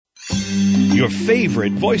Your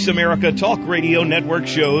favorite Voice America Talk Radio Network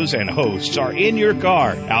shows and hosts are in your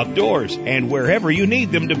car, outdoors, and wherever you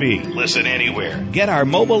need them to be. Listen anywhere. Get our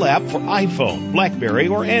mobile app for iPhone, BlackBerry,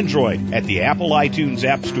 or Android at the Apple iTunes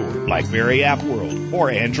App Store, BlackBerry App World,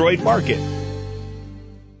 or Android Market.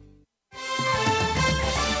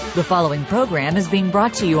 The following program is being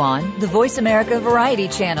brought to you on the Voice America Variety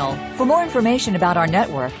Channel. For more information about our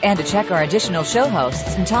network and to check our additional show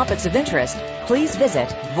hosts and topics of interest, please visit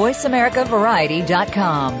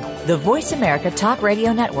voiceamericavariety.com. The Voice America Talk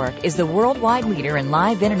Radio Network is the worldwide leader in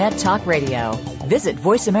live Internet talk radio. Visit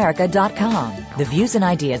voiceamerica.com. The views and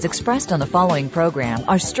ideas expressed on the following program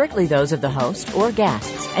are strictly those of the host or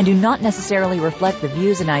guests and do not necessarily reflect the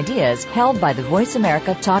views and ideas held by the Voice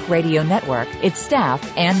America Talk Radio Network, its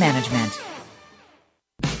staff, and management.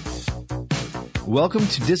 Welcome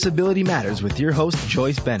to Disability Matters with your host,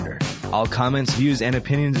 Joyce Bender. All comments, views, and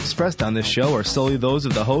opinions expressed on this show are solely those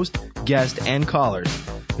of the host, guest, and callers.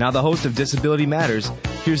 Now the host of Disability Matters,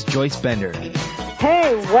 here's Joyce Bender.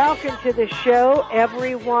 Hey, welcome to the show,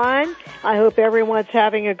 everyone. I hope everyone's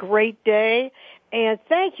having a great day. And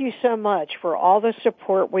thank you so much for all the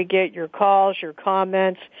support we get, your calls, your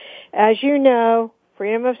comments. As you know,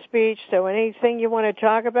 freedom of speech, so anything you want to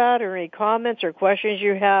talk about or any comments or questions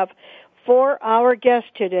you have for our guest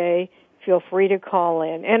today, feel free to call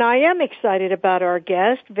in. And I am excited about our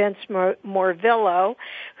guest, Vince Morvillo,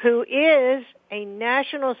 who is a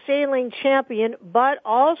national sailing champion, but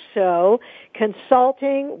also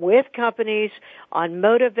consulting with companies on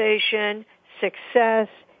motivation, success,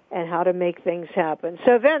 and how to make things happen.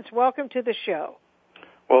 So, Vince, welcome to the show.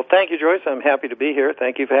 Well, thank you, Joyce. I'm happy to be here.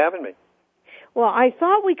 Thank you for having me. Well, I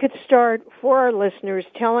thought we could start for our listeners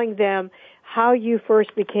telling them how you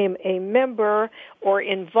first became a member or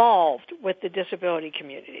involved with the disability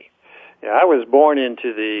community. Yeah, I was born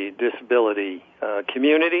into the disability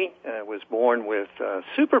community. I was born with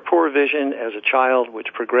super poor vision as a child,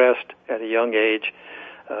 which progressed at a young age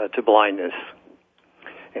to blindness.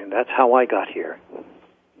 And that's how I got here.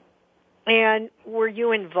 And were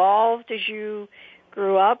you involved as you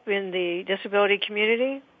grew up in the disability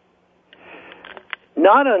community?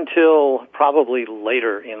 Not until probably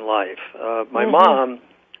later in life. My mom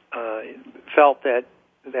felt that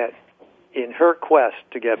in her quest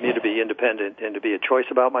to get me to be independent and to be a choice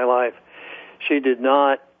about my life, she did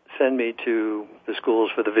not send me to the schools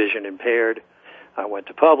for the vision impaired. I went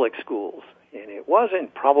to public schools, and it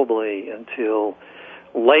wasn't probably until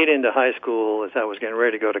late into high school, as I was getting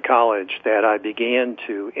ready to go to college, that I began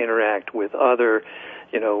to interact with other,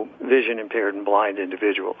 vision impaired and blind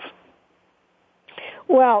individuals.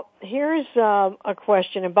 Well, here's a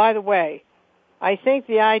question, and by the way, I think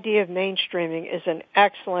the idea of mainstreaming is an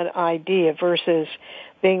excellent idea versus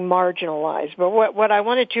being marginalized. But what I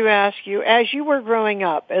wanted to ask you, as you were growing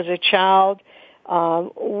up as a child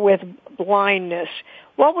with blindness,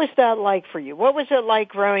 what was that like for you? What was it like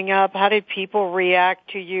growing up? How did people react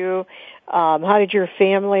to you? How did your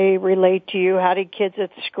family relate to you? How did kids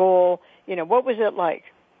at school? What was it like?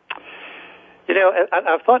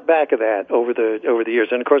 I've thought back of that over the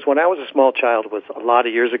years, and of course, when I was a small child was a lot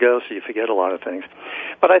of years ago, so you forget a lot of things.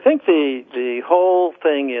 But I think the whole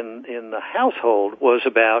thing in the household was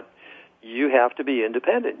about you have to be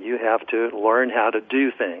independent. You have to learn how to do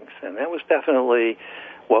things, and that was definitely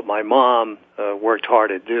what my mom worked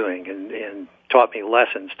hard at doing and taught me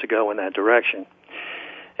lessons to go in that direction.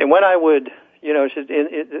 And when I would,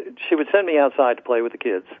 she would send me outside to play with the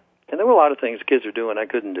kids, and there were a lot of things kids were doing I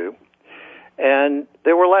couldn't do. And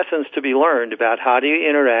there were lessons to be learned about how do you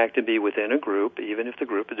interact and be within a group, even if the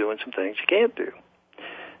group is doing some things you can't do.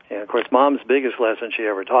 And, of course, Mom's biggest lesson she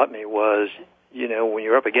ever taught me was, when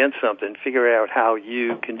you're up against something, figure out how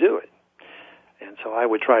you can do it. And so I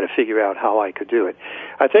would try to figure out how I could do it.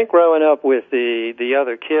 I think growing up with the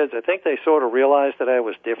other kids, I think they sort of realized that I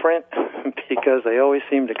was different because they always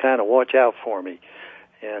seemed to kind of watch out for me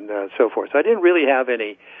and so forth. So I didn't really have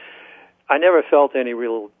I never felt any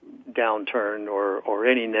real downturn or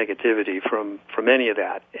any negativity from any of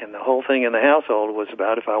that. And the whole thing in the household was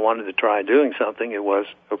about if I wanted to try doing something, it was,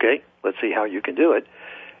 okay, let's see how you can do it.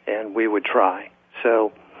 And we would try.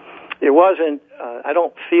 So it wasn't, I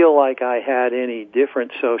don't feel like I had any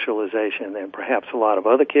different socialization than perhaps a lot of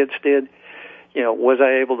other kids did. Was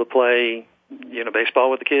I able to play,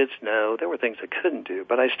 baseball with the kids? No, there were things I couldn't do.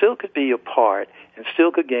 But I still could be a part and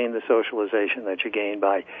still could gain the socialization that you gain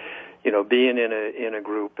by being in a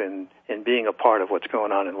group and being a part of what's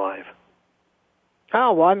going on in life.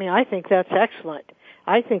 Oh, well, I think that's excellent.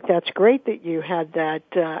 I think that's great that you had that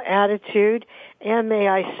attitude. And may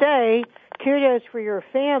I say, kudos for your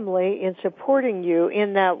family in supporting you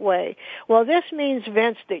in that way. Well, this means,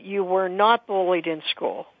 Vince, that you were not bullied in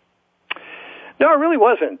school. No, it really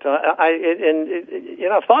wasn't.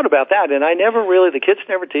 I've thought about that, and the kids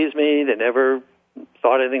never teased me. They never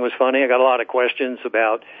thought anything was funny. I got a lot of questions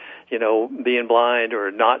about, being blind or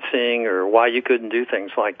not seeing or why you couldn't do things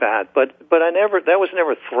like that. But that was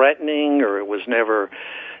never threatening, or it was never,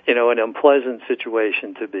 an unpleasant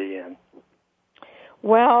situation to be in.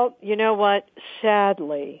 Well, you know what?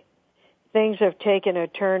 Sadly, things have taken a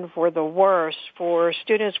turn for the worse for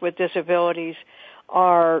students with disabilities.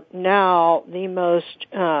 Are now the most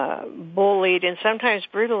bullied and sometimes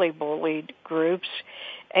brutally bullied groups.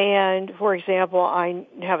 And, for example, I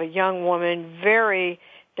have a young woman, very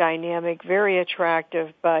dynamic, very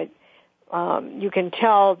attractive, but you can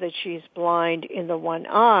tell that she's blind in the one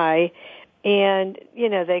eye. And,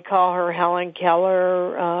 they call her Helen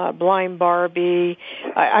Keller, Blind Barbie.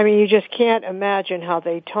 I mean, you just can't imagine how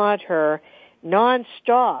they taunt her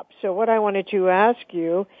nonstop. So what I wanted to ask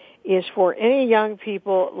you is, for any young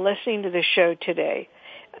people listening to the show today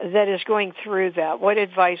that is going through that, what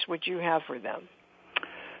advice would you have for them?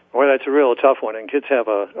 Well, that's a real tough one, and kids have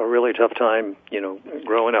a really tough time,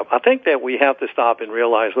 growing up. I think that we have to stop and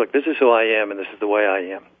realize, look, this is who I am, and this is the way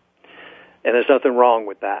I am. And there's nothing wrong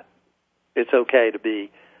with that. It's okay to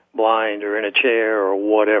be blind or in a chair or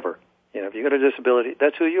whatever. If you've got a disability,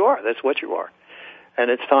 that's who you are. That's what you are. And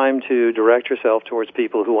it's time to direct yourself towards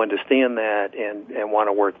people who understand that and want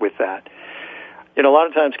to work with that. A lot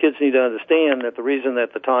of times kids need to understand that the reason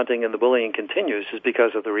that the taunting and the bullying continues is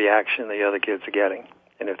because of the reaction the other kids are getting.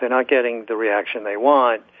 And if they're not getting the reaction they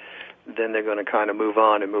want, then they're going to kind of move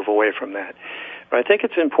on and move away from that. But I think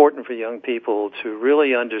it's important for young people to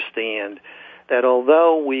really understand that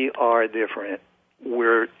although we are different,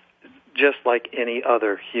 we're just like any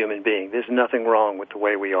other human being. There's nothing wrong with the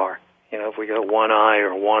way we are. If we got one eye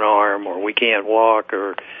or one arm or we can't walk,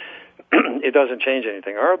 or it doesn't change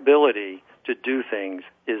anything. Our ability to do things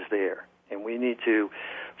is there, and we need to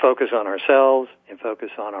focus on ourselves and focus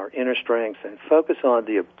on our inner strengths and focus on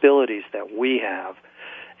the abilities that we have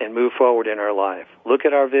and move forward in our life. Look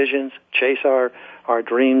at our visions, chase our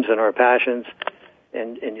dreams and our passions,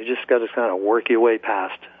 and you just got to kind of work your way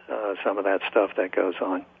past some of that stuff that goes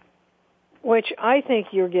on. Which I think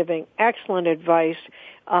you're giving excellent advice,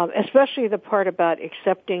 especially the part about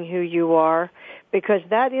accepting who you are, because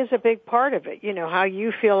that is a big part of it. How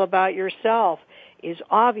you feel about yourself is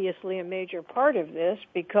obviously a major part of this,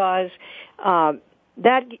 because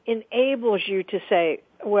that enables you to say,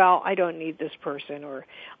 well, I don't need this person, or,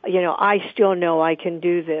 I still know I can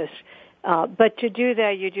do this. But to do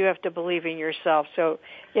that, you do have to believe in yourself. So,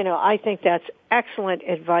 I think that's excellent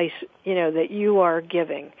advice, that you are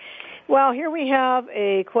giving. Well, here we have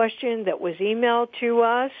a question that was emailed to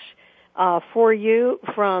us for you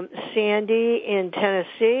from Sandy in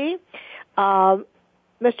Tennessee.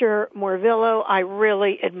 Mr. Morvillo, I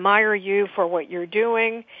really admire you for what you're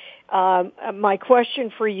doing. My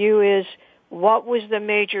question for you is, what was the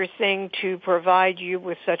major thing to provide you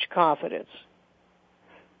with such confidence?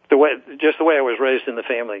 Just the way I was raised in the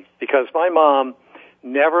family, because my mom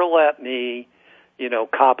never let me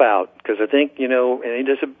cop out, because I think, any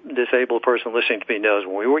disabled person listening to me knows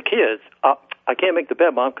when we were kids, I can't make the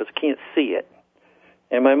bed, Mom, because I can't see it.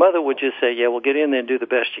 And my mother would just say, yeah, well, get in there and do the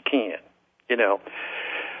best you can.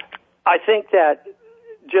 I think that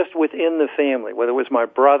just within the family, whether it was my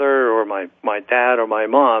brother or my dad or my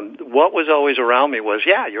mom, what was always around me was,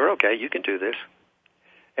 yeah, you're okay, you can do this.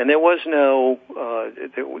 And there was no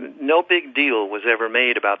big deal was ever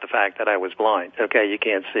made about the fact that I was blind. Okay, you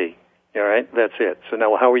can't see. All right, that's it. So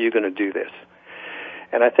now how are you going to do this?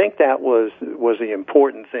 And I think that was the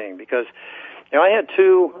important thing, because I had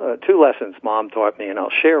two lessons Mom taught me, and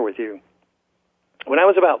I'll share with you. When I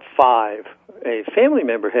was about 5, a family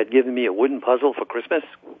member had given me a wooden puzzle for Christmas,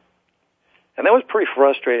 and that was pretty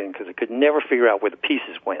frustrating because I could never figure out where the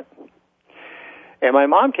pieces went. And my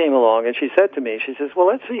mom came along and she said to me, she says, well,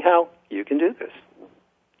 let's see how you can do this.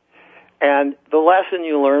 And the lesson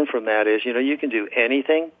you learn from that is, you can do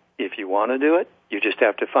anything if you want to do it. You just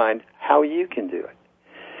have to find how you can do it.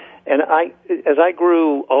 And as I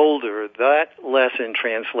grew older, that lesson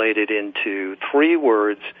translated into 3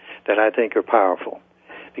 words that I think are powerful.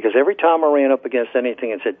 Because every time I ran up against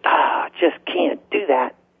anything and said, just can't do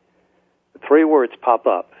that, the 3 words pop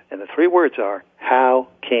up. And the 3 words are, how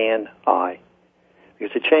can I?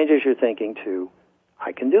 Because it changes your thinking to,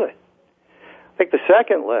 I can do it. I think the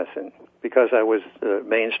second lesson, because I was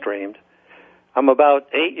mainstreamed, I'm about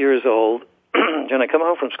 8 years old, college, and I come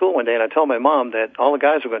home from school one day, and I tell my mom that all the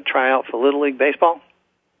guys were going to try out for Little League Baseball,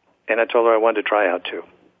 and I told her I wanted to try out too.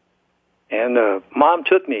 And Mom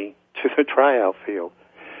took me to the tryout field,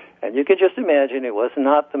 and you can just imagine it was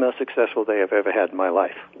not the most successful day I've ever had in my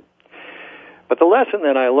life. But the lesson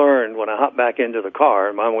that I learned when I hopped back into the car,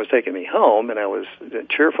 and Mom was taking me home, and I was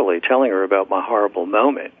cheerfully telling her about my horrible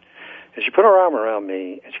moment, and she put her arm around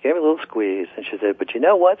me, and she gave me a little squeeze, and she said, "But you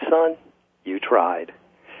know what, son? You tried."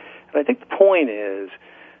 And I think the point is,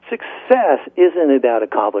 success isn't about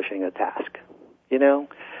accomplishing a task. You know,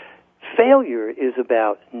 failure is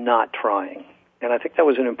about not trying. And I think that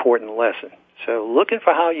was an important lesson. So looking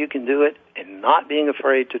for how you can do it and not being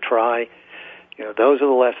afraid to try, you know, those are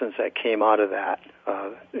the lessons that came out of that,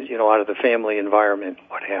 out of the family environment,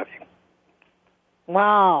 what have you.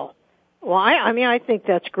 Wow. Well, I think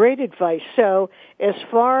that's great advice. So as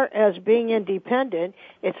far as being independent,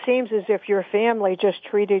 it seems as if your family just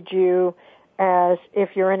treated you as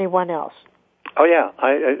if you're anyone else. Oh, yeah.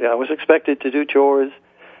 I was expected to do chores.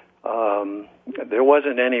 There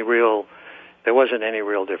wasn't any real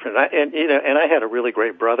difference. And I had a really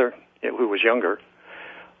great brother who was younger.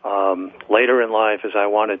 Later in life, as I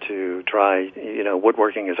wanted to try,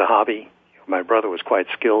 woodworking as a hobby, my brother was quite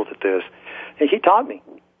skilled at this, and he taught me.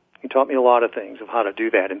 He taught me a lot of things of how to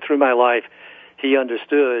do that. And through my life, he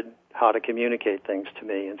understood how to communicate things to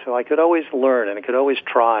me. And so I could always learn, and I could always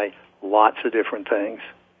try lots of different things.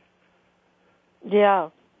 Yeah.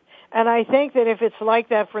 And I think that if it's like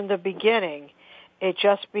that from the beginning, it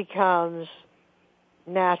just becomes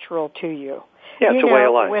natural to you. Yeah, it's a way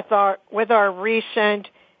of life.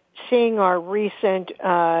 Seeing our recent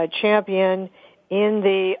champion in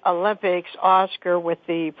the Olympics, Oscar, with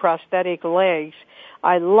the prosthetic legs,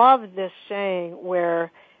 I love this saying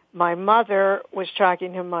where my mother was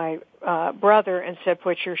talking to my brother and said,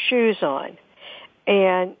 "Put your shoes on."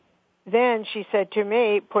 And then she said to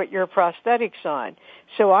me, "Put your prosthetics on."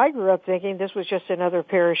 So I grew up thinking this was just another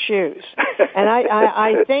pair of shoes. And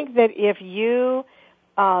I think that if you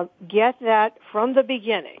get that from the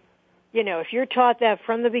beginning, if you're taught that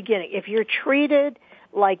from the beginning, if you're treated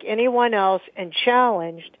like anyone else and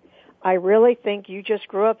challenged, I really think you just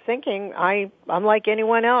grew up thinking, I'm like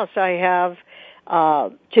anyone else. I have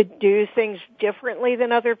to do things differently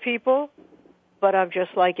than other people, but I'm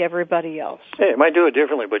just like everybody else. Yeah, you might do it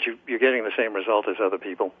differently, but you're getting the same result as other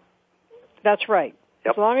people. That's right.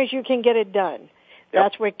 Yep. As long as you can get it done,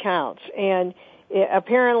 that's what counts. And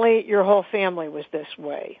apparently your whole family was this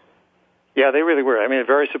way. Yeah, they really were. I mean,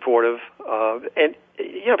 very supportive. And,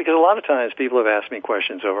 because a lot of times people have asked me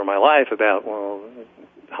questions over my life about, well,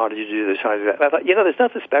 how did you do this? How did you do that? And I thought, there's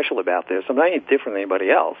nothing special about this. I'm not any different than anybody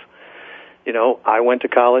else. I went to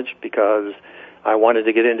college because I wanted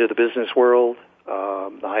to get into the business world.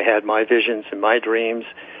 I had my visions and my dreams.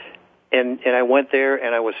 And I went there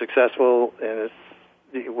and I was successful. And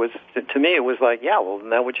to me, it was like, yeah, well, isn't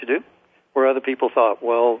that what you do? Where other people thought,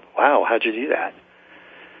 well, wow, how'd you do that?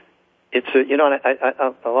 It's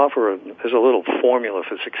I'll offer there's a little formula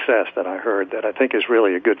for success that I heard that I think is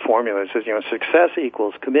really a good formula. It says, success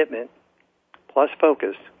equals commitment plus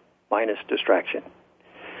focus minus distraction.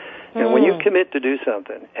 And when you commit to do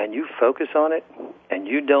something and you focus on it and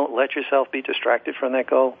you don't let yourself be distracted from that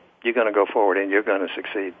goal, you're going to go forward and you're going to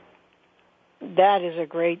succeed. That is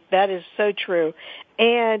so true,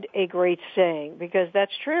 and a great saying, because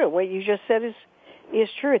that's true. What you just said is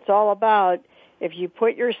true. It's all about, if you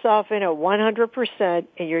put yourself in at 100%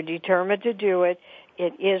 and you're determined to do it,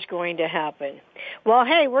 it is going to happen. Well,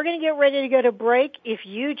 hey, we're going to get ready to go to break. If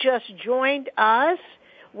you just joined us,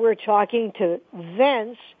 we're talking to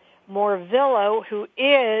Vince Morvillo, who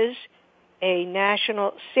is a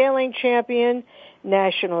national sailing champion,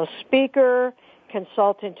 national speaker,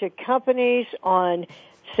 consultant to companies on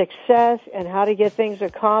success and how to get things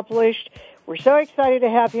accomplished. We're so excited to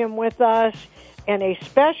have him with us. And a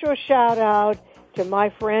special shout out to my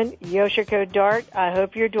friend Yoshiko Dart. I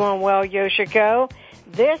hope you're doing well, Yoshiko.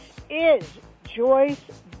 This is Joyce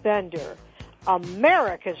Bender,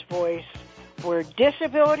 America's Voice, where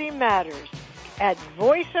disability matters, at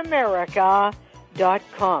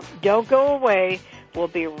voiceamerica.com. Don't go away. We'll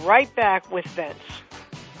be right back with Vince.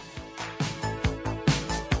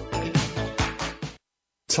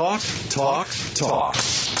 Talk, talk, talk.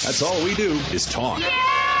 That's all we do is talk.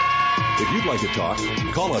 If you'd like to talk,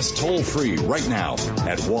 call us toll-free right now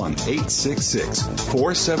at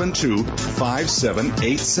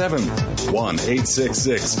 1-866-472-5787.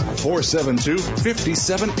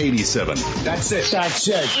 1-866-472-5787. That's it.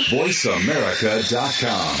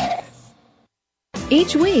 VoiceAmerica.com.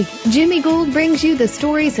 Each week, Jimmy Gould brings you the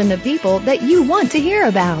stories and the people that you want to hear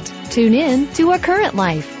about. Tune in to Our Current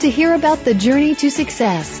Life to hear about the journey to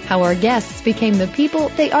success, how our guests became the people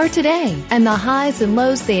they are today, and the highs and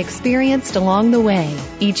lows they experienced along the way.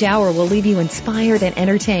 Each hour will leave you inspired and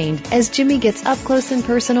entertained as Jimmy gets up close and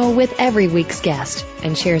personal with every week's guest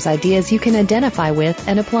and shares ideas you can identify with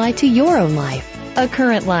and apply to your own life. A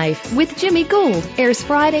Current Life with Jimmy Gould airs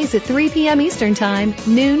Fridays at 3 p.m. Eastern Time,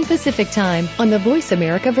 noon Pacific Time on the Voice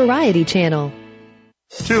America Variety Channel.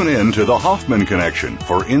 Tune in to The Hoffman Connection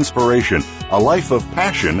for inspiration, a life of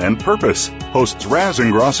passion and purpose. Hosts Raz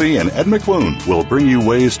Ingrassi and Ed McClune will bring you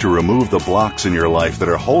ways to remove the blocks in your life that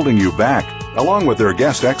are holding you back. Along with their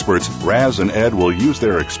guest experts, Raz and Ed will use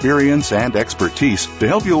their experience and expertise to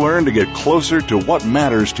help you learn to get closer to what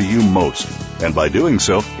matters to you most. And by doing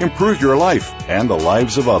so, improve your life and the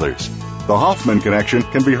lives of others. The Hoffman Connection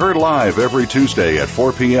can be heard live every Tuesday at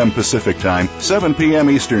 4 p.m. Pacific Time, 7 p.m.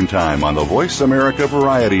 Eastern Time on the Voice America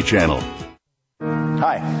Variety Channel.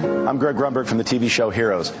 Hi, I'm Greg Grunberg from the TV show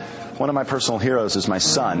Heroes. One of my personal heroes is my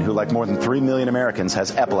son, who, like more than 3 million Americans,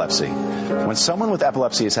 has epilepsy. When someone with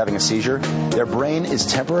epilepsy is having a seizure, their brain is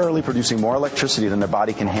temporarily producing more electricity than their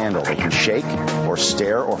body can handle. They can shake or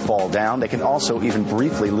stare or fall down. They can also even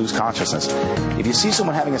briefly lose consciousness. If you see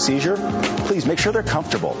someone having a seizure, please make sure they're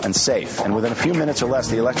comfortable and safe. And within a few minutes or less,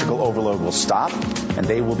 the electrical overload will stop and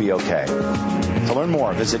they will be okay. To learn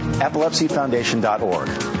more, visit epilepsyfoundation.org.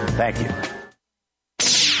 Thank you.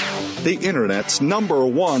 The Internet's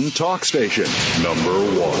 #1 talk station.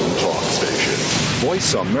 #1 talk station.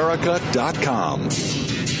 VoiceAmerica.com.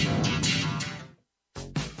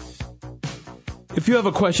 If you have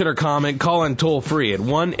a question or comment, call in toll free at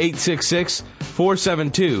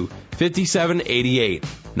 1-866-472-5788.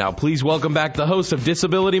 Now please welcome back the host of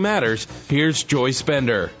Disability Matters. Here's Joyce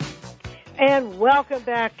Bender. And welcome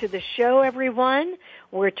back to the show, everyone.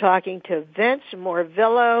 We're talking to Vince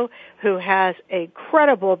Morvillo, who has a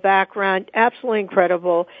credible background, absolutely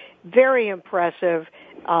incredible, very impressive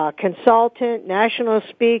consultant, national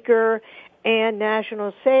speaker, and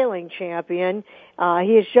national sailing champion.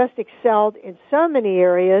 He has just excelled in so many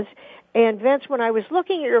areas. And Vince, when I was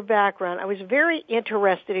looking at your background, I was very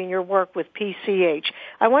interested in your work with PCH.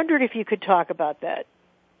 I wondered if you could talk about that.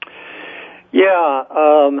 Yeah,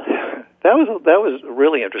 that was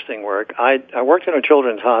really interesting work. I worked in a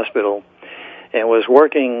children's hospital and was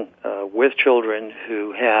working with children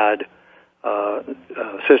who had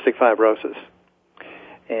cystic fibrosis,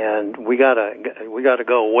 and we got to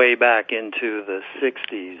go way back into the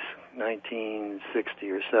 60s,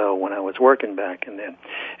 1960 or so, when I was working back in then,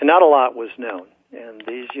 and not a lot was known. And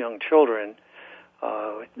these young children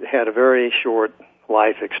had a very short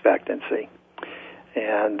life expectancy.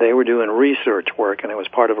 And they were doing research work, and I was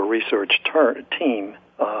part of a research team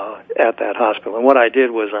at that hospital. And what I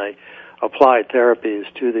did was I applied therapies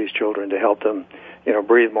to these children to help them,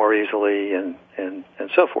 breathe more easily and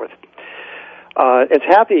so forth. It's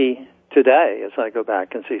happy today as I go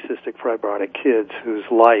back and see cystic fibrotic kids whose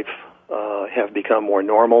life have become more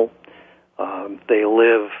normal. They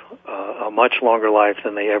live a much longer life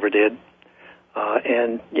than they ever did.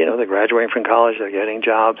 And, they're graduating from college, they're getting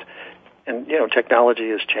jobs. And,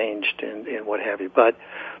 technology has changed and what have you. But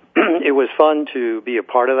it was fun to be a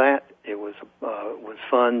part of that. It was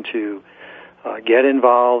fun to get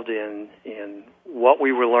involved in what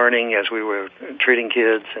we were learning as we were treating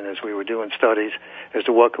kids and as we were doing studies as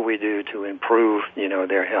to what could we do to improve,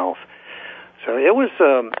 their health. So it was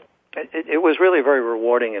really very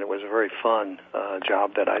rewarding, and it was a very fun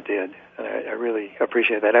job that I did. And I really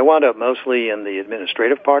appreciate that. I wound up mostly in the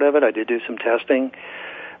administrative part of it. I did do some testing,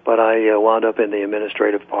 but I wound up in the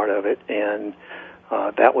administrative part of it, and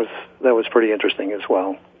that was pretty interesting as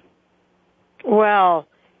well. Well,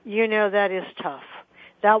 that is tough.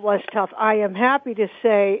 That was tough. I am happy to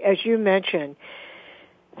say, as you mentioned,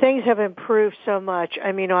 things have improved so much.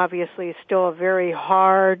 I mean, obviously, it's still a very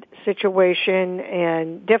hard situation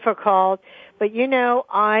and difficult, but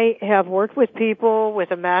I have worked with people with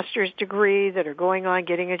a master's degree that are going on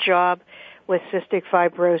getting a job with cystic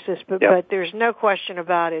fibrosis, but there's no question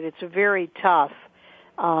about it. It's very tough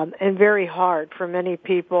and very hard for many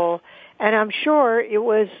people. And I'm sure it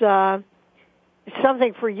was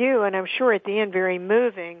something for you, and I'm sure at the end very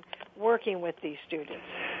moving, working with these students.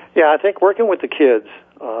 Yeah, I think working with the kids,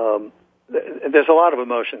 there's a lot of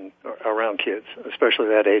emotion around kids, especially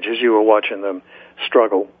that age, as you were watching them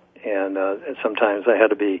struggle. And sometimes I had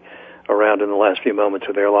to be around in the last few moments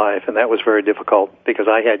of their life, and that was very difficult because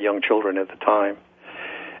I had young children at the time.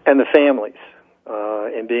 And the families,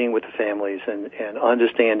 and being with the families and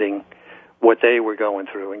understanding what they were going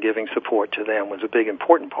through and giving support to them was a big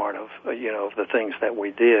important part of the things that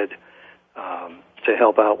we did to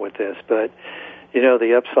help out with this. But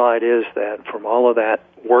the upside is that from all of that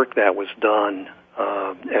work that was done,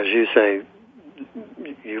 as you say,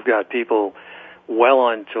 you've got people well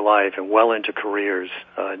onto life and well into careers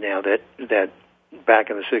now that back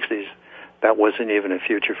in the 60s, that wasn't even a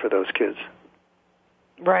future for those kids.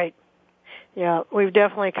 Right. Yeah, we've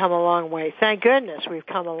definitely come a long way. Thank goodness we've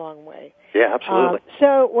come a long way. Yeah, absolutely.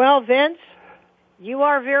 Vince, you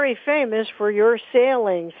are very famous for your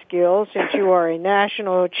sailing skills since you are a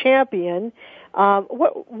national champion.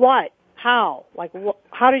 What? How?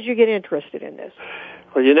 How did you get interested in this?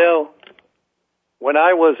 Well, when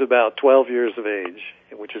I was about 12 years of age,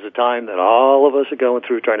 which is a time that all of us are going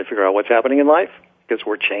through trying to figure out what's happening in life, because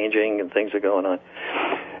we're changing and things are going on.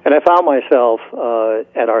 And I found myself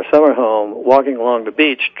at our summer home walking along the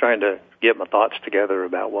beach trying to get my thoughts together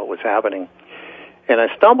about what was happening. And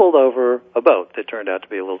I stumbled over a boat that turned out to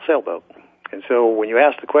be a little sailboat. And so when you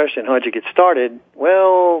ask the question, how'd you get started?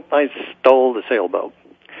 Well, I stole the sailboat.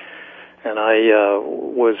 And I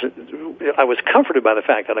was comforted by the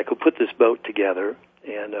fact that I could put this boat together.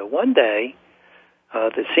 And one day,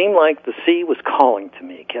 it seemed like the sea was calling to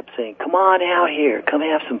me. It kept saying, come on out here, come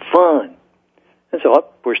have some fun. And so I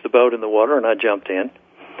pushed the boat in the water, and I jumped in.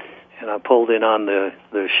 And I pulled in on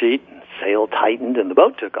the sheet, and sail tightened, and the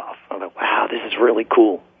boat took off. I thought, wow, this is really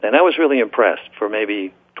cool. And I was really impressed for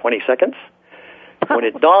maybe 20 seconds. When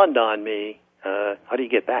it dawned on me, how do you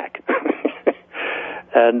get back?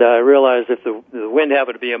 And I realized if the wind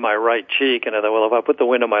happened to be in my right cheek, and I thought, well, if I put the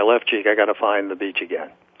wind on my left cheek, I got to find the beach again.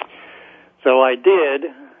 So I did,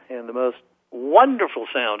 and the most wonderful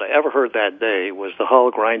sound I ever heard that day was the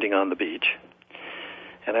hull grinding on the beach.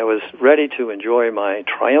 And I was ready to enjoy my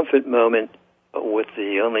triumphant moment, with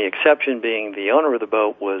the only exception being the owner of the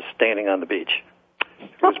boat was standing on the beach. He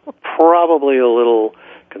was probably a little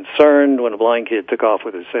concerned when a blind kid took off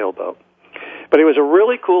with his sailboat. But he was a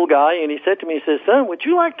really cool guy, and he said to me, he says, son, would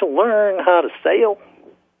you like to learn how to sail?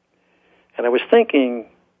 And I was thinking,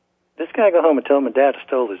 this guy go home and tell him Dad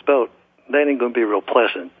stole his boat. That ain't going to be real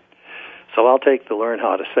pleasant. So I'll take the learn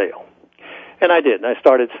how to sail. And I did, and I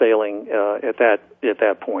started sailing at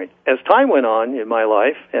that point. As time went on in my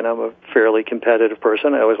life, and I'm a fairly competitive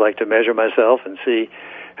person, I always like to measure myself and see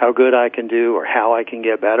how good I can do or how I can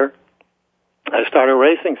get better. I started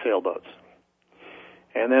racing sailboats.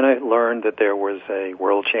 And then I learned that there was a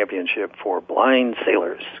world championship for blind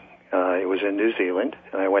sailors. It was in New Zealand,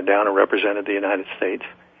 and I went down and represented the United States.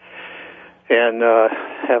 And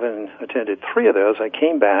having attended 3 of those, I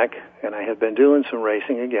came back, and I had been doing some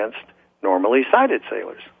racing against normally sighted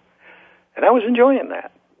sailors. And I was enjoying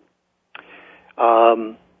that.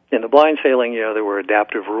 In the blind sailing, there were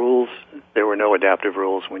adaptive rules. There were no adaptive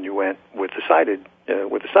rules when you went with the sighted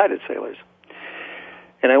sailors.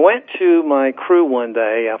 And I went to my crew one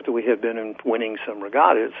day after we had been winning some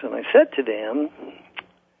regattas, and I said to them,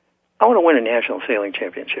 I want to win a national sailing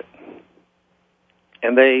championship.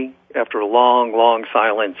 And they, after a long, long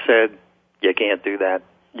silence, said, you can't do that.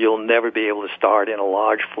 You'll never be able to start in a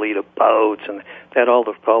large fleet of boats, and that all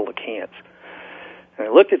the can'ts. And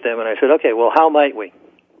I looked at them and I said, okay, well, how might we?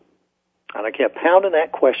 And I kept pounding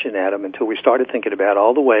that question at them until we started thinking about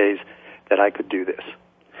all the ways that I could do this.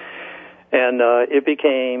 And it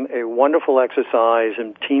became a wonderful exercise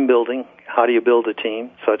in team building. How do you build a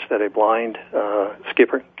team such that a blind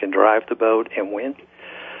skipper can drive the boat and win?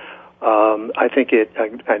 I think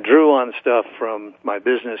I drew on stuff from my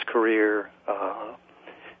business career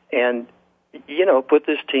and, put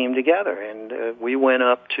this team together. And we went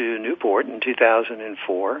up to Newport in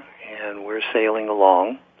 2004, and we're sailing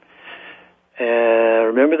along. And I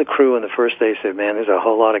remember the crew on the first day said, man, there's a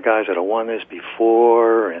whole lot of guys that have won this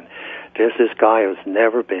before, and there's this guy who's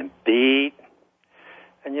never been beat.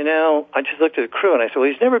 And, I just looked at the crew and I said, well,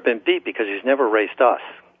 he's never been beat because he's never raced us,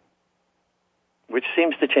 which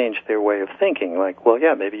seems to change their way of thinking. Like, well,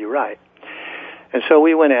 yeah, maybe you're right. And so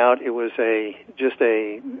we went out. It was a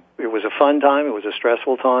fun time. It was a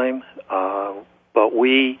stressful time, but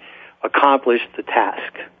we accomplished the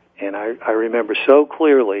task. And I remember so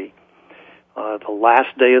clearly the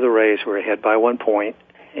last day of the race, we were ahead by 1 point.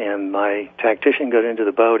 And my tactician got into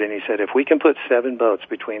the boat, and he said, if we can put 7 boats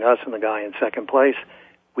between us and the guy in second place,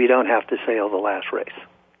 we don't have to sail the last race.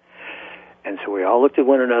 And so we all looked at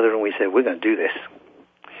one another, and we said, we're going to do this.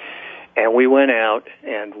 And we went out,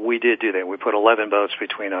 and we did do that. We put 11 boats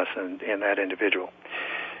between us and that individual.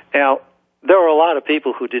 Now, there were a lot of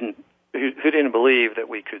people who didn't believe that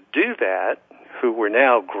we could do that, who were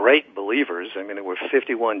now great believers. I mean, there were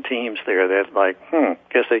 51 teams there that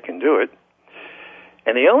guess they can do it.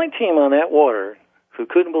 And the only team on that water who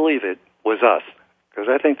couldn't believe it was us, because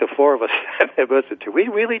I think the four of us said, "Did we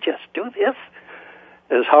really just do this?"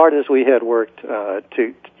 As hard as we had worked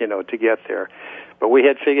to get there, but we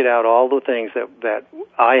had figured out all the things that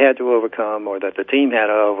I had to overcome, or that the team had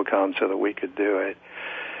to overcome, so that we could do it.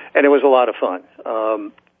 And it was a lot of fun.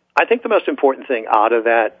 I think the most important thing out of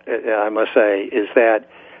that, I must say, is that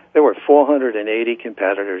there were 480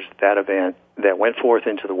 competitors at that event that went forth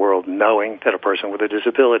into the world knowing that a person with a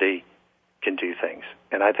disability can do things.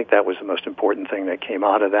 And I think that was the most important thing that came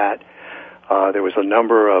out of that. There was a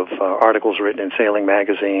number of articles written in sailing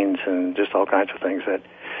magazines and just all kinds of things that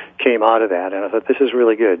came out of that. And I thought, this is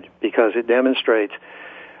really good, because it demonstrates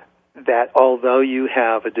that although you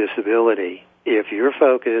have a disability, if you're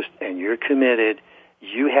focused and you're committed,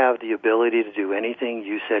 you have the ability to do anything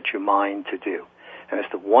you set your mind to do. And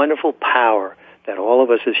it's the wonderful power that all of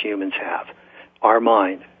us as humans have. Our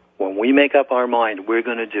mind. When we make up our mind, we're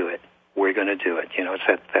going to do it. We're going to do it. You know, it's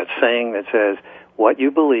that saying that says, what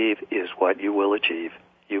you believe is what you will achieve.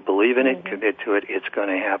 You believe in it, commit to it, it's going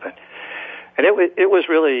to happen. And it was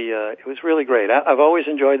really great. I've always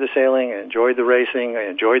enjoyed the sailing, I enjoyed the racing, I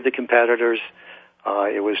enjoyed the competitors.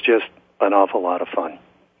 It was just an awful lot of fun.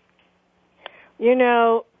 You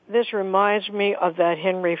know, this reminds me of that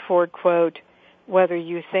Henry Ford quote, "Whether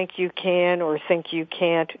you think you can or think you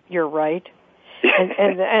can't, you're right."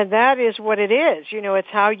 And that is what it is. You know, it's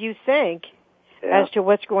how you think as to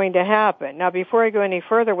what's going to happen. Now, before I go any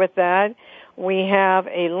further with that, we have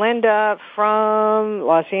a Linda from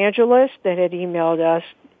Los Angeles that had emailed us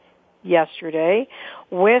yesterday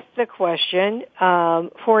with the question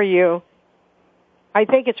for you. I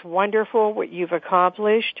think it's wonderful what you've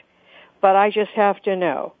accomplished, but I just have to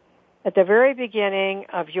know, at the very beginning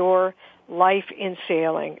of your life in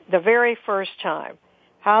sailing, the very first time,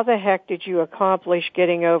 how the heck did you accomplish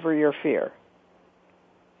getting over your fear?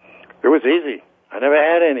 It was easy. I never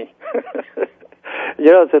had any.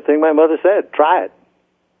 You know, it's the thing my mother said, try it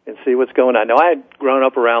and see what's going on. Now, I had grown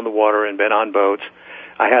up around the water and been on boats.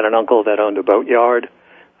 I had an uncle that owned a boatyard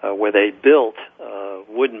where they built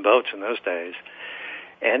wooden boats in those days.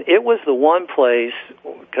 And it was the one place,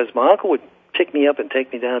 because my uncle would pick me up and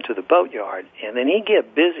take me down to the boatyard, and then he'd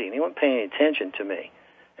get busy and he wasn't paying any attention to me.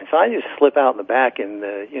 And so I just slip out in the back and,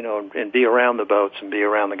 and be around the boats and be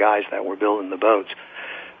around the guys that were building the boats.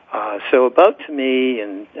 So a boat to me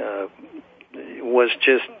was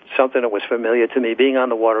just something that was familiar to me. Being on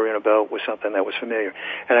the water in a boat was something that was familiar.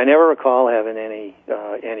 And I never recall having any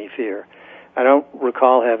fear. I don't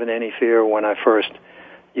recall having any fear when I first,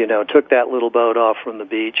 took that little boat off from the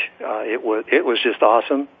beach. It was just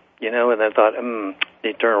awesome, and I thought,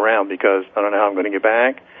 need to turn around because I don't know how I'm going to get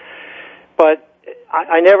back. But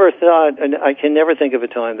I never thought, and I can never think of a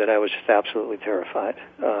time that I was just absolutely terrified,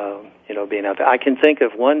 being out there. I can think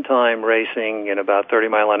of one time racing in about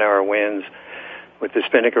 30-mile-an-hour winds with the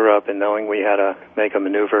spinnaker up and knowing we had to make a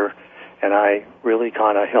maneuver, and I really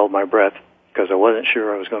kind of held my breath because I wasn't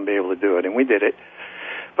sure I was going to be able to do it, and we did it.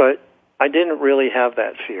 But I didn't really have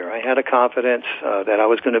that fear. I had a confidence that I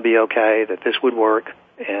was going to be okay, that this would work,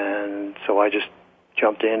 and so I just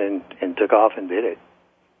jumped in and took off and did it.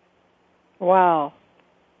 Wow.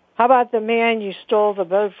 How about the man you stole the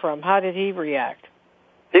boat from? How did he react?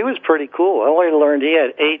 He was pretty cool. I only learned he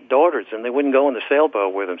had 8 daughters, and they wouldn't go in the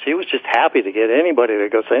sailboat with him. So he was just happy to get anybody to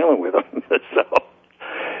go sailing with him. So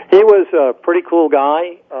he was a pretty cool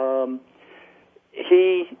guy.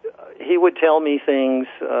 He would tell me things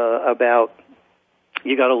about,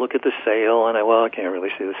 you got to look at the sail, and I can't really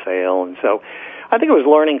see the sail. And so I think it was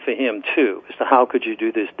learning for him, too, as to how could you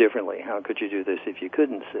do this differently? How could you do this if you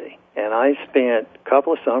couldn't see? And I spent a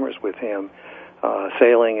couple of summers with him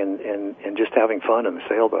sailing and just having fun in the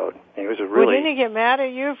sailboat. He was a really... Well, didn't he get mad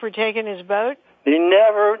at you for taking his boat? He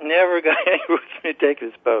never got angry with me to take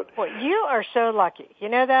his boat. Well, you are so lucky. You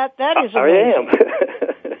know that? That is amazing.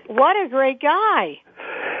 I am. What a great guy.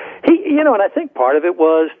 He, and I think part of it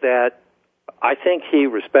was that I think he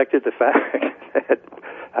respected the fact that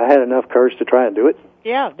I had enough courage to try and do it.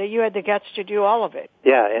 Yeah, that you had the guts to do all of it.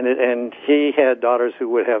 Yeah, and he had daughters who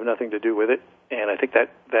would have nothing to do with it, and I think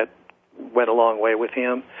that went a long way with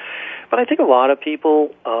him. But I think a lot of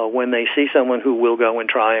people, when they see someone who will go and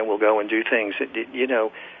try and will go and do things,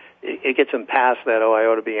 it gets them past that, I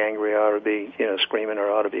ought to be angry, I ought to be, screaming,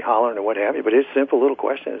 or I ought to be hollering, or what have you. But his simple little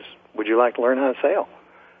question is, would you like to learn how to sail?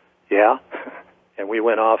 Yeah. And we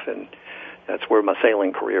went off, and that's where my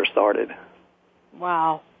sailing career started.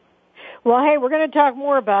 Wow. Well, hey, we're going to talk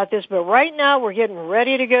more about this, but right now we're getting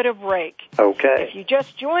ready to go to break. Okay. If you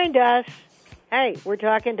just joined us, hey, we're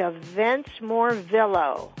talking to Vince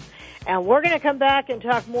Morvillo. And we're going to come back and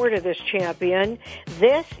talk more to this champion.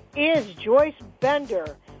 This is Joyce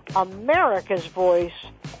Bender, America's Voice,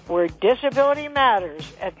 where disability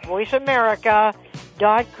matters at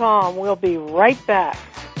voiceamerica.com. We'll be right back.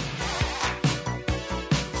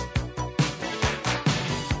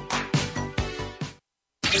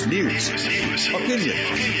 News, opinion,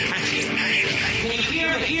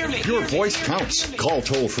 your voice counts. Call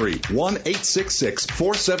toll-free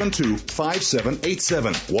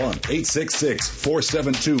 1-866-472-5787.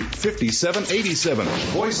 1-866-472-5787.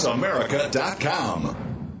 VoiceAmerica.com.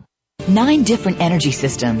 9 different energy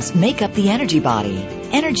systems make up the energy body.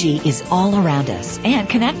 Energy is all around us and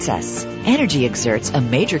connects us. Energy exerts a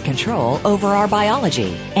major control over our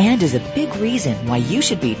biology and is a big reason why you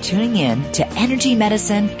should be tuning in to Energy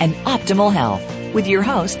Medicine and Optimal Health with your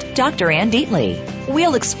host, Dr. Ann Deatley.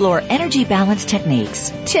 We'll explore energy balance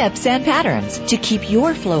techniques, tips, and patterns to keep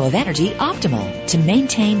your flow of energy optimal to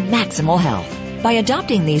maintain maximal health. By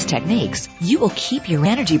adopting these techniques, you will keep your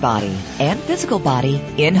energy body and physical body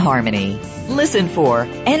in harmony. Listen for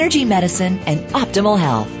Energy Medicine and Optimal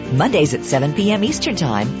Health, Mondays at 7 p.m. Eastern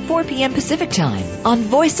Time, 4 p.m. Pacific Time, on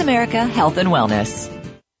Voice America Health and Wellness.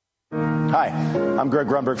 Hi, I'm Greg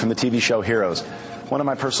Grunberg from the TV show Heroes. One of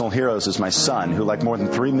my personal heroes is my son, who, like more than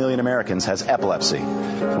 3 million Americans, has epilepsy.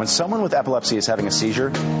 When someone with epilepsy is having a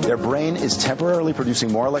seizure, their brain is temporarily producing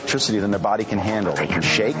more electricity than their body can handle. They can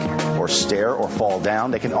shake or stare or fall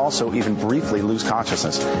down. They can also even briefly lose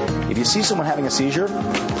consciousness. If you see someone having a seizure,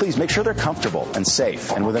 please make sure they're comfortable and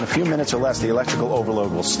safe. And within a few minutes or less, the electrical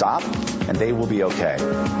overload will stop and they will be okay.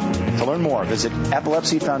 To learn more, visit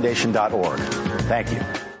epilepsyfoundation.org. Thank you.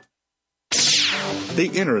 The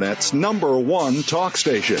Internet's #1 talk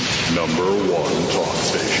station. #1 talk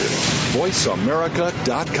station.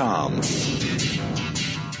 VoiceAmerica.com.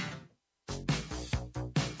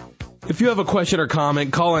 If you have a question or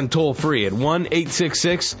comment, call in toll-free at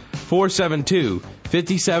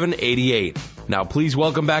 1-866-472-5788. Now, please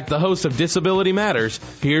welcome back the host of Disability Matters.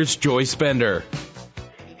 Here's Joyce Bender.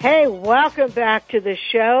 Hey, welcome back to the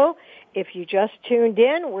show. If you just tuned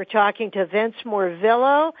in, we're talking to Vince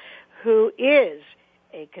Morvillo, who is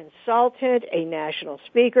a consultant, a national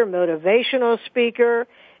speaker, motivational speaker,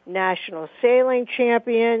 national sailing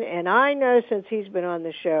champion, and I know since he's been on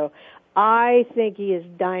the show, I think he is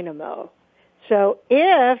dynamo. So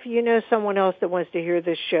if you know someone else that wants to hear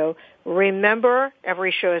this show, remember,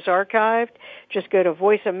 every show is archived. Just go to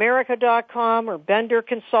voiceamerica.com or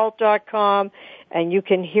benderconsult.com, and you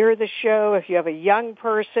can hear the show. If you have a young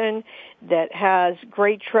person that has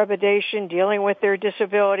great trepidation dealing with their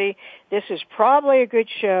disability, this is probably a good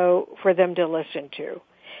show for them to listen to.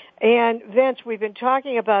 And Vince, we've been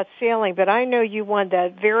talking about sailing, but I know you won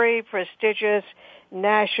that very prestigious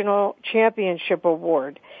National Championship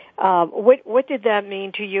Award. What did that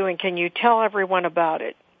mean to you, and can you tell everyone about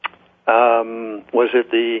it? Was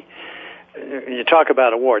it you talk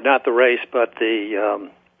about award, not the race, but the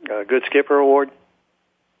Good Skipper Award?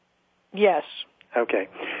 Yes. Okay.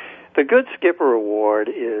 The Good Skipper Award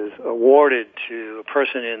is awarded to a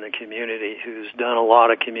person in the community who's done a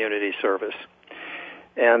lot of community service.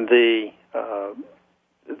 And the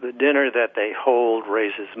dinner that they hold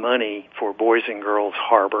raises money for Boys and Girls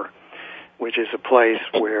Harbor, which is a place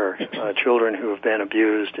where children who have been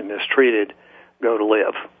abused and mistreated go to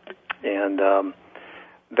live. And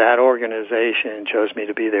that organization chose me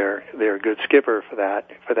to be their good skipper for that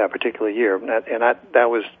particular year. And that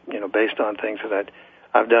was, based on things that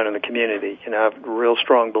I've done in the community. I have a real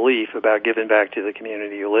strong belief about giving back to the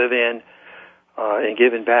community you live in, and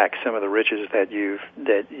giving back some of the riches that you've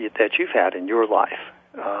had in your life.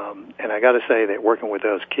 And I got to say that working with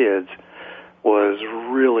those kids was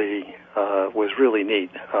really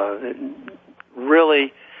neat.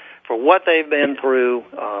 Really, for what they've been through,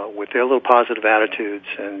 with their little positive attitudes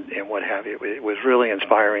and what have you, it was really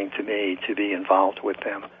inspiring to me to be involved with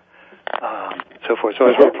them. So forth. So I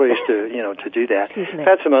was real pleased to do that.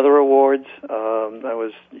 Had some other awards. I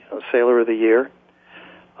was Sailor of the Year.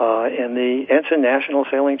 And the Ensign National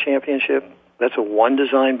Sailing Championship, that's a one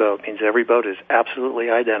design boat, means every boat is absolutely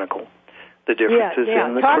identical. The differences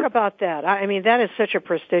in the talk about that. I mean, that is such a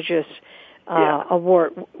prestigious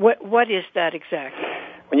award. What is that exactly?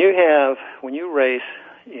 When you race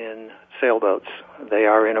in sailboats, they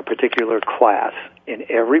are in a particular class, and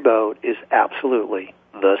every boat is absolutely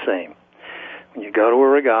the same. When you go to a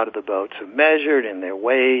regatta, the boats are measured and they're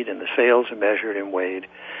weighed, and the sails are measured and weighed.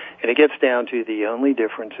 And it gets down to the only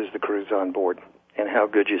difference is the crews on board and how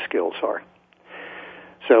good your skills are.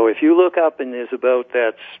 So if you look up and there's a boat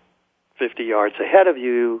that's 50 yards ahead of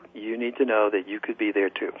you, you need to know that you could be there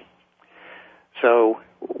too. So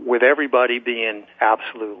with everybody being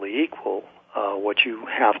absolutely equal, what you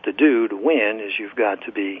have to do to win is you've got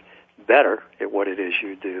to be better at what it is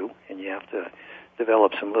you do, and you have to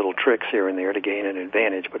develop some little tricks here and there to gain an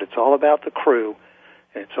advantage. But it's all about the crew,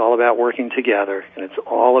 and it's all about working together, and it's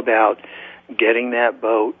all about getting that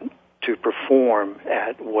boat to perform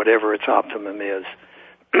at whatever its optimum is.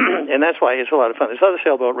 And that's why it's a lot of fun. There's other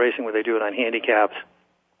sailboat racing where they do it on handicaps.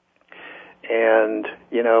 And,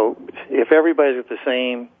 if everybody's at the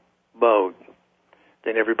same boat,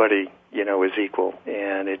 then everybody, is equal.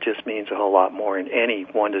 And it just means a whole lot more in any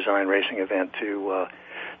one design racing event to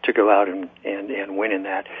go out and win in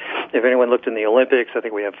that. If anyone looked in the Olympics, I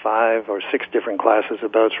think we have 5 or 6 different classes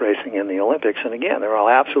of boats racing in the Olympics. And again, they're all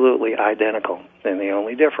absolutely identical. And the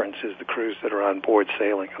only difference is the crews that are on board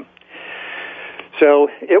sailing them. So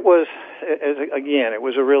it was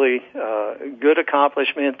a really good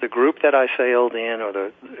accomplishment. The group that I sailed in, or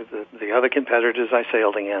the other competitors I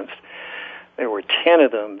sailed against, there were 10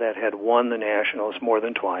 of them that had won the Nationals more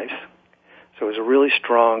than twice. So it was a really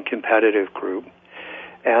strong competitive group.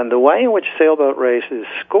 And the way in which sailboat race is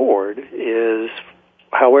scored is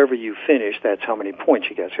however you finish, that's how many points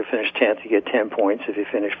you get. So if you finish 10th, you get 10 points. If you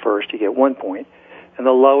finish first, you get 1 point. And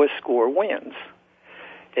the lowest score wins.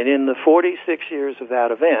 And in the 46 years of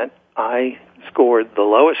that event, I scored the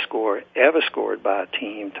lowest score ever scored by a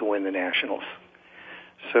team to win the Nationals.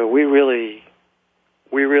 So we really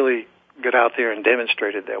got out there and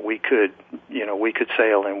demonstrated that we could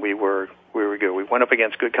sail, and we were good. We went up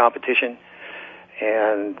against good competition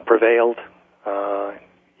and prevailed.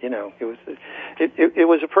 It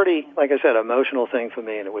was a pretty, like I said, emotional thing for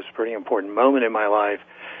me, and it was a pretty important moment in my life.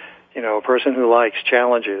 A person who likes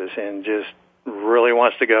challenges and just really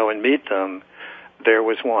wants to go and meet them, there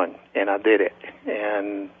was one, and I did it,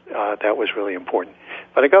 and that was really important.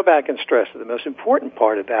 But I go back and stress that the most important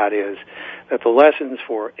part of that is that the lessons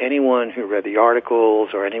for anyone who read the articles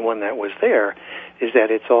or anyone that was there is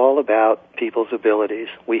that it's all about people's abilities.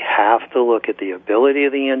 We have to look at the ability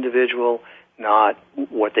of the individual, not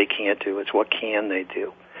what they can't do. It's what can they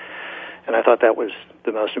do. And I thought that was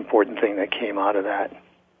the most important thing that came out of that.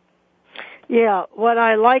 Yeah, what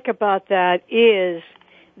I like about that is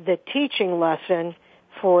the teaching lesson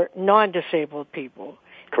for non-disabled people.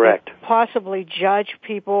 Correct. And possibly judge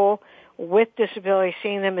people with disabilities,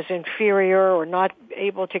 seeing them as inferior or not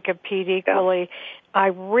able to compete equally. Yeah. I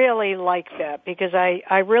really like that because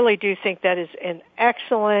I really do think that is an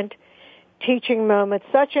excellent teaching moment,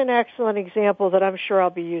 such an excellent example that I'm sure I'll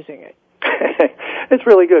be using it. It's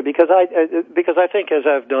really good because I think as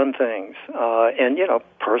I've done things, and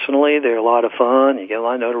personally they're a lot of fun. You get a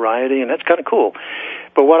lot of notoriety, and that's kind of cool.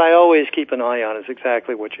 But what I always keep an eye on is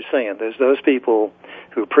exactly what you're saying. There's those people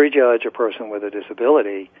who prejudge a person with a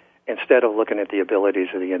disability instead of looking at the abilities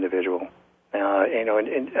of the individual. And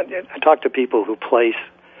I talk to people who place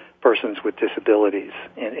persons with disabilities,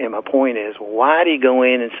 and my point is, why do you go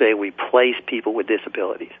in and say we place people with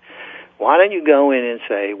disabilities? Why don't you go in and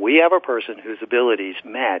say, we have a person whose abilities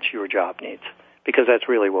match your job needs? Because that's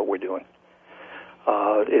really what we're doing,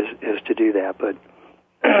 is to do that. But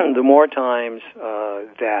the more times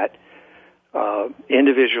that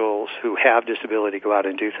individuals who have disability go out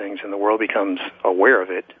and do things and the world becomes aware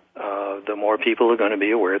of it, the more people are going to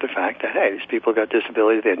be aware of the fact that, hey, these people have got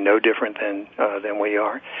disabilities. They're no different than we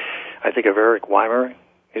are. I think of Eric Weimer.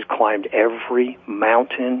 He's climbed every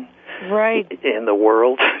mountain in the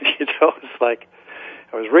world. It's like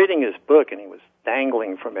I was reading his book, and he was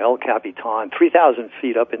dangling from El Capitan, 3,000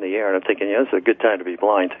 feet up in the air, and I'm thinking, this is a good time to be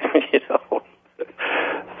blind,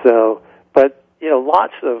 So, but,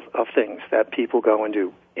 lots of things that people go and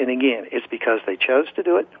do. And again, it's because they chose to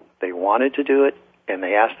do it, they wanted to do it, and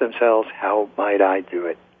they asked themselves, how might I do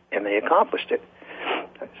it? And they accomplished it.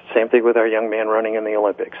 Same thing with our young man running in the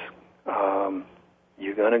Olympics.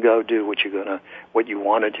 You're going to go do what you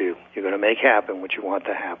want to do. You're going to make happen what you want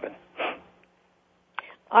to happen.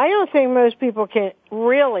 I don't think most people can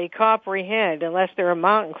really comprehend, unless they're a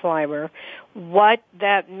mountain climber, what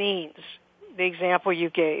that means, the example you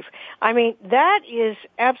gave. I mean, that is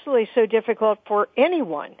absolutely so difficult for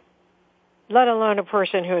anyone, let alone a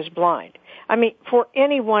person who is blind. I mean, for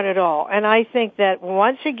anyone at all. And I think that,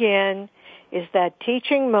 once again, is that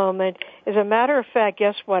teaching moment. As a matter of fact,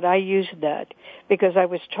 guess what? I used that because I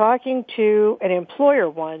was talking to an employer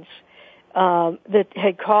once that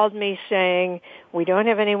had called me saying, we don't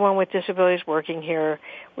have anyone with disabilities working here.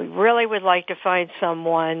 We really would like to find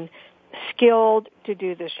someone skilled to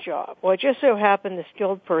do this job. Well, it just so happened the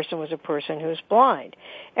skilled person was a person who was blind.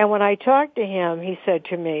 And when I talked to him, he said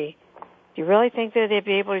to me, do you really think that they'd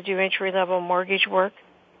be able to do entry-level mortgage work?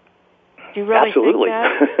 Do you really Absolutely.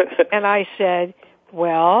 think that? And I said,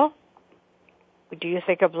 well, do you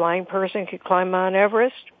think a blind person could climb Mount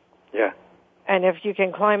Everest? Yeah. And if you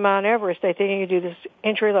can climb Mount Everest, I think you can do this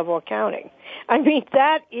entry-level accounting. I mean,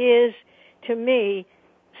 that is, to me,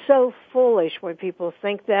 so foolish when people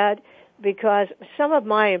think that, because some of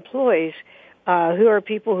my employees, who are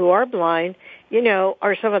people who are blind, you know,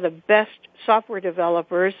 are some of the best software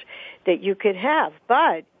developers that you could have.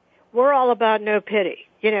 But we're all about no pity.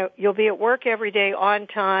 You know, you'll be at work every day on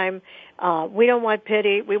time. We don't want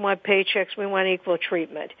pity. We want paychecks. We want equal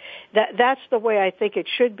treatment. That's the way I think it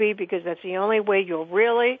should be, because that's the only way you'll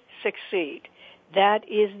really succeed. That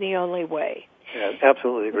is the only way. Yeah,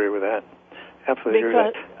 absolutely agree with that. Absolutely agree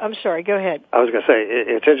with that. I'm sorry, go ahead. I was going to say,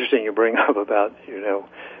 it's interesting you bring up about, you know,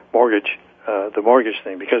 mortgage, the mortgage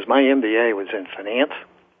thing, because my MBA was in finance.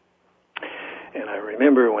 And I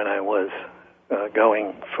remember when I was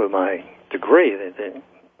going for my degree, they said,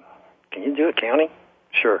 can you do accounting?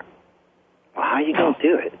 Sure. Well, how are you going to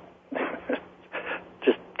do it?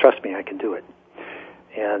 Just trust me, I can do it.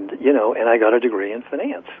 And, you know, and I got a degree in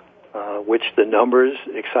finance, which the numbers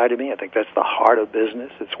excited me. I think that's the heart of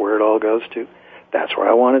business. It's where it all goes to. That's where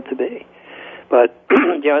I want it to be. But,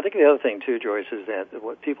 you know, I think the other thing, too, Joyce, is that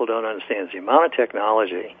what people don't understand is the amount of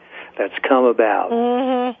technology that's come about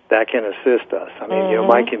that can assist us. I mean, you know,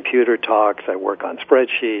 my computer talks. I work on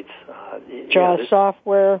spreadsheets. Draw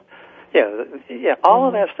software. Yeah, all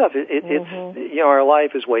of that stuff. It's, you know, our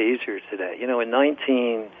life is way easier today. You know, in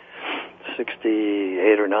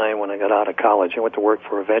 1968 or 9, when I got out of college, I went to work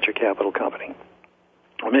for a venture capital company.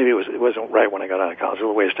 Or maybe it wasn't right when I got out of college, a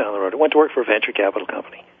little ways down the road. I went to work for a venture capital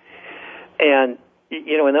company. And,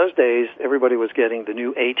 you know, in those days, everybody was getting the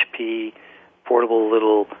new HP portable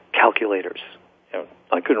little calculators. You know,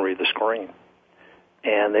 I couldn't read the screen.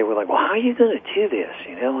 And they were like, well, how are you going to do this?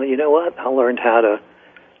 You know what? I learned how to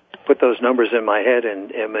put those numbers in my head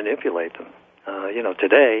and manipulate them. You know,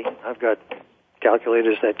 today I've got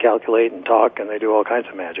calculators that calculate and talk, and they do all kinds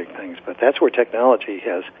of magic things. But that's where technology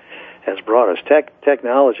has brought us.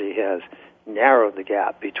 Technology has narrowed the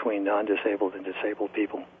gap between non-disabled and disabled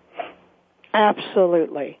people.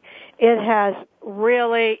 Absolutely. It has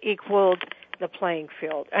really equaled the playing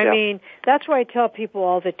field. I mean, that's why I tell people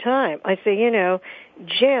all the time. I say, you know,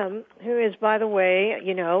 Jim, who is, by the way,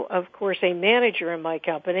 you know, of course, a manager in my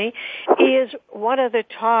company, is one of the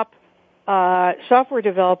top software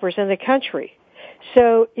developers in the country.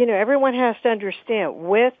 So, you know, everyone has to understand,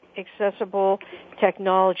 with accessible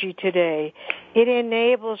technology today, it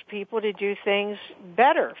enables people to do things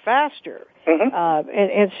better, faster.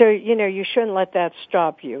 And so, you know, you shouldn't let that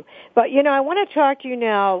stop you. But, you know, I want to talk to you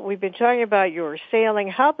now. We've been talking about your sailing.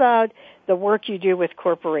 How about the work you do with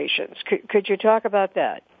corporations? Could you talk about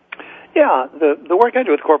that? Yeah, the work I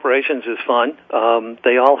do with corporations is fun.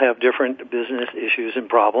 They all have different business issues and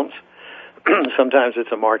problems. Sometimes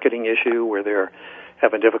it's a marketing issue where they're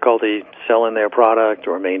having difficulty selling their product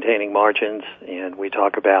or maintaining margins, and we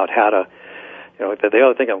talk about how to, you know, they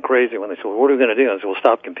all think I'm crazy when they say, well, what are we going to do? I say, well,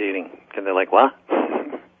 stop competing. And they're like, what?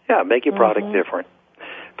 Yeah, make your product different.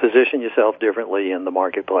 Position yourself differently in the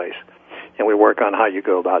marketplace. And we work on how you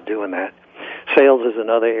go about doing that. Sales is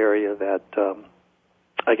another area that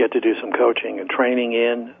I get to do some coaching and training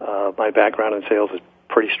in. My background in sales is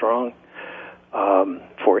pretty strong.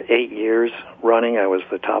 For 8 years running, I was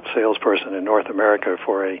the top salesperson in North America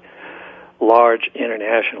for a large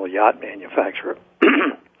international yacht manufacturer.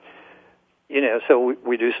 You know, so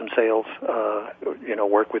we do some sales, you know,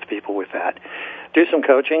 work with people with that. Do some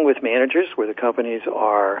coaching with managers where the companies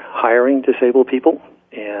are hiring disabled people,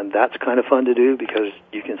 and that's kind of fun to do because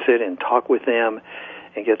you can sit and talk with them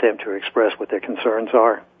and get them to express what their concerns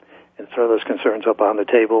are and throw those concerns up on the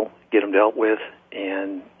table, get them dealt with,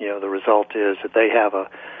 and, you know, the result is that they have a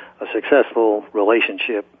successful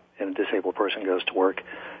relationship and a disabled person goes to work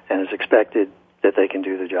and is expected that they can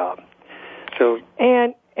do the job. So,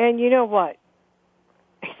 and you know what?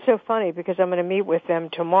 It's so funny because I'm going to meet with them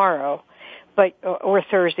tomorrow, or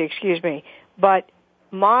Thursday, excuse me. But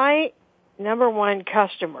my number one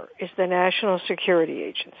customer is the National Security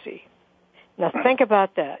Agency. Now think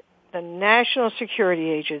about that. The National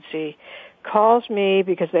Security Agency calls me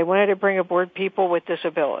because they wanted to bring aboard people with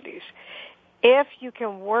disabilities. If you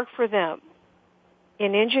can work for them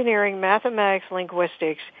in engineering, mathematics,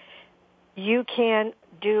 linguistics, you can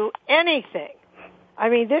do anything. I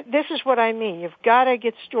mean, this is what I mean. You've got to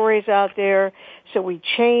get stories out there so we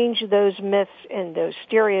change those myths and those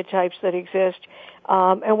stereotypes that exist.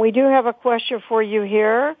 And we do have a question for you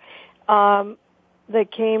here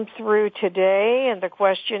that came through today, and the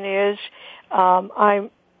question is, I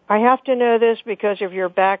have to know this because of your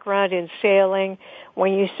background in sailing.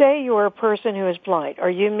 When you say you are a person who is blind, are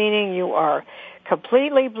you meaning you are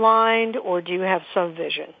completely blind, or do you have some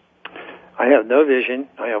vision? I have no vision.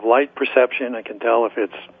 I have light perception. I can tell if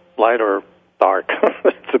it's light or dark.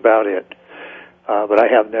 That's about it. But I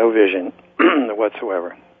have no vision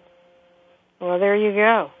whatsoever. Well, there you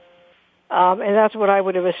go. And that's what I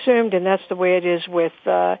would have assumed, and that's the way it is with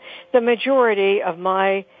the majority of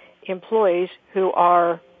my employees who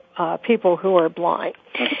are people who are blind.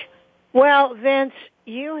 Well, Vince,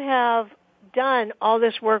 you have done all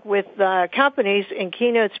this work with companies in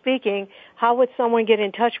keynote speaking. How would someone get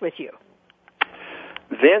in touch with you?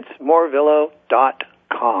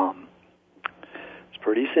 VinceMorvillo.com. It's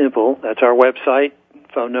pretty simple. That's our website.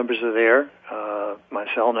 Phone numbers are there. My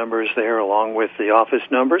cell number is there along with the office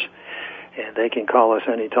numbers. And they can call us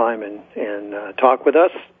anytime and talk with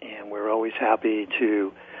us. And we're always happy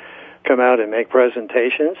to come out and make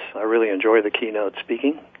presentations. I really enjoy the keynote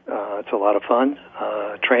speaking. It's a lot of fun.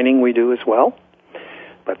 Training we do as well.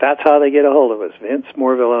 But that's how they get a hold of us,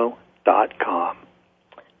 VinceMorvillo.com.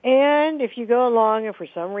 And if you go along and for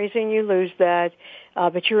some reason you lose that,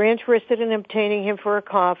 but you're interested in obtaining him for a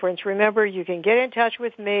conference, remember you can get in touch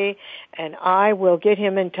with me and I will get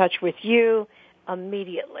him in touch with you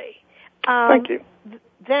immediately. Thank you.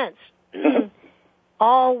 Vince,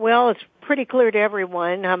 it's pretty clear to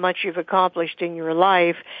everyone how much you've accomplished in your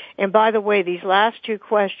life. And by the way, these last two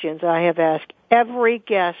questions I have asked every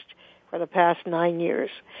guest for the past 9 years,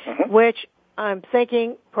 which I'm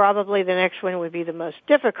thinking probably the next one would be the most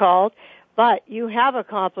difficult, but you have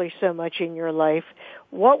accomplished so much in your life.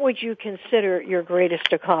 What would you consider your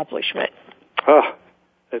greatest accomplishment?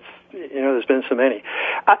 There's been so many.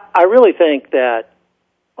 I really think that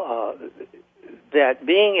that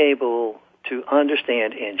being able to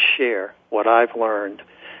understand and share what I've learned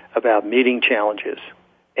about meeting challenges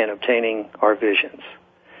and obtaining our visions,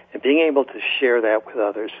 and being able to share that with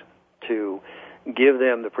others, to give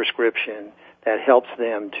them the prescription that helps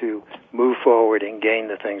them to move forward and gain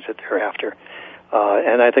the things that they're after.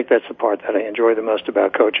 And I think that's the part that I enjoy the most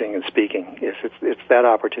about coaching and speaking, is it's that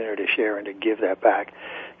opportunity to share and to give that back.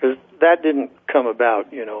 Because that didn't come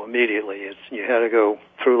about, immediately. You had to go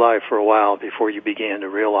through life for a while before you began to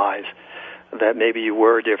realize that maybe you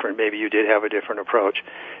were different, maybe you did have a different approach.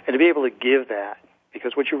 And to be able to give that,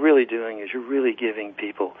 because what you're really doing is you're really giving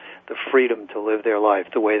people the freedom to live their life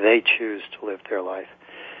the way they choose to live their life.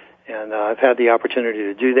 And I've had the opportunity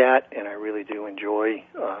to do that, and I really do enjoy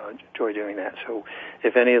doing that. So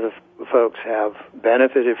if any of the folks have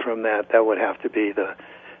benefited from that, that would have to be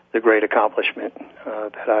the great accomplishment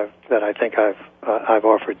that I think I've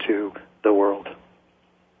offered to the world.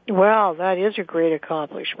 Well, that is a great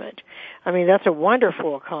accomplishment. I mean, that's a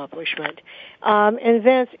wonderful accomplishment. And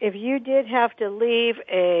Vince, if you did have to leave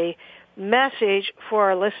a message for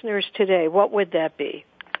our listeners today, what would that be?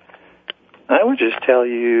 I would just tell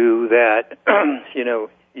you that,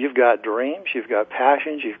 you've got dreams, you've got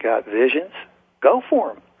passions, you've got visions. Go for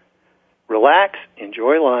them. Relax,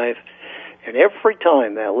 enjoy life. And every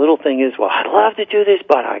time that little thing is, well, I'd love to do this,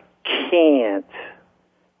 but I can't,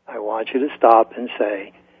 I want you to stop and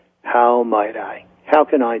say, how might I? How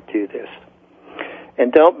can I do this?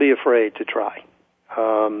 And don't be afraid to try.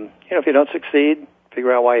 If you don't succeed,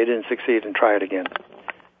 figure out why you didn't succeed and try it again.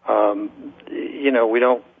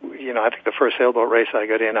 I think the first sailboat race I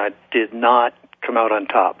got in, I did not come out on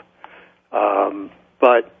top.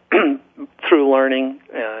 But through learning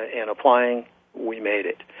and applying, we made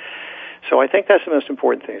it. So I think that's the most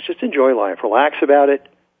important thing. Is just enjoy life. Relax about it.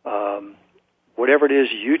 Whatever it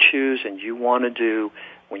is you choose and you want to do,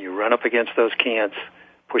 when you run up against those can'ts,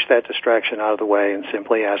 push that distraction out of the way and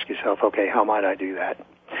simply ask yourself, okay, how might I do that?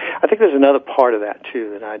 I think there's another part of that,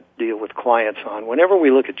 too, that I deal with clients on. Whenever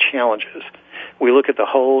we look at challenges, we look at the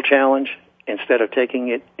whole challenge instead of taking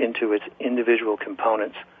it into its individual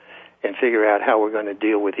components and figure out how we're going to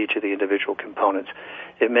deal with each of the individual components.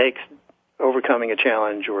 It makes overcoming a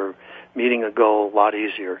challenge or meeting a goal a lot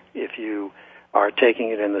easier if you are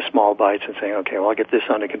taking it in the small bites and saying, okay, well, I'll get this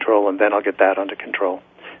under control and then I'll get that under control.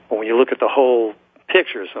 But when you look at the whole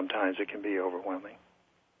picture, sometimes it can be overwhelming.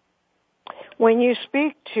 When you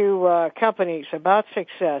speak to companies about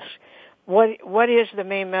success, what is the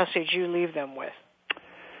main message you leave them with?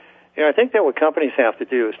 I think that what companies have to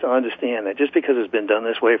do is to understand that just because it's been done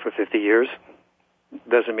this way for 50 years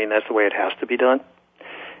doesn't mean that's the way it has to be done.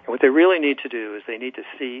 And what they really need to do is they need to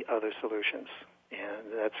see other solutions.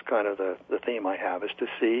 And that's kind of the theme I have, is to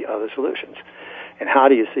see other solutions. And how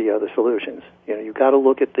do you see other solutions? You've got to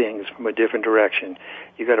look at things from a different direction.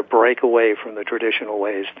 You've got to break away from the traditional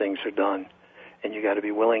ways things are done. And you've got to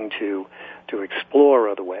be willing to explore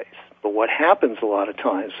other ways. But what happens a lot of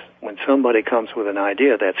times when somebody comes with an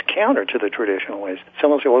idea that's counter to the traditional ways,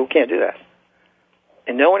 someone will say, well, we can't do that.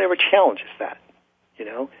 And no one ever challenges that, you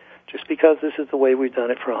know. Just because this is the way we've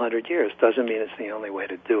done it for 100 years doesn't mean it's the only way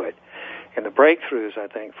to do it. And the breakthroughs, I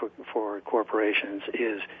think, for corporations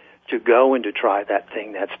is to go and to try that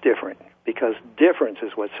thing that's different, because difference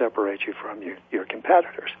is what separates you from your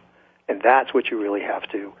competitors. And that's what you really have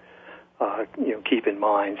to keep in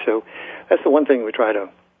mind. So that's the one thing we try to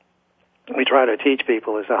teach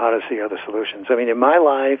people is how to see other solutions. I mean, in my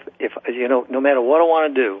life, if no matter what I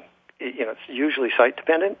want to do, it's usually site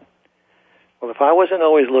dependent. Well, if I wasn't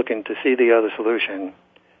always looking to see the other solution,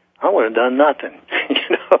 I would have done nothing.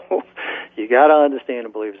 You got to understand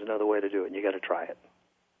and believe there's another way to do it, and you got to try it.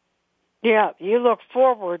 Yeah, you look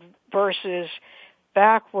forward versus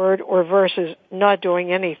backward or versus not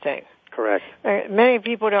doing anything. Correct. Many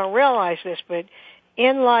people don't realize this, but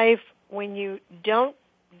in life, when you don't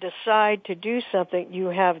decide to do something, you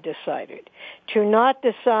have decided. To not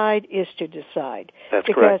decide is to decide. That's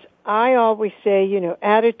because correct. I always say,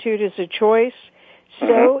 attitude is a choice,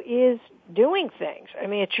 so is doing things. I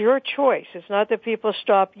mean, it's your choice. It's not that people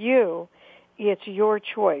stop you. It's your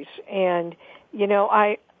choice. And,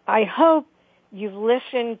 I hope you've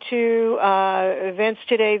listened to Vince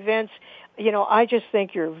today. Vince, I just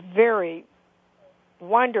think you're very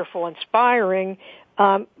wonderful, inspiring.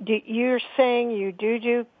 You're saying you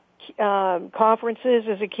do conferences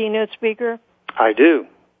as a keynote speaker? I do.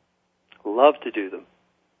 Love to do them.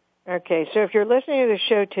 Okay, so if you're listening to the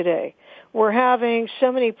show today, we're having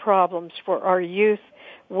so many problems for our youth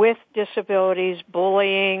with disabilities,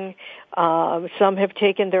 bullying. Some have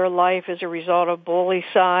taken their life as a result of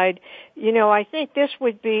bullycide. I think this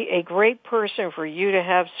would be a great person for you to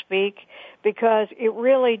have speak, because it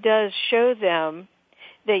really does show them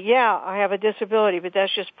that, yeah, I have a disability, but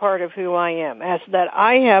that's just part of who I am. As that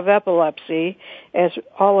I have epilepsy, as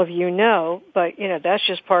all of you know, but, that's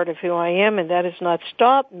just part of who I am, and that has not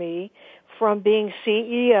stopped me from being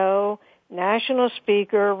CEO, national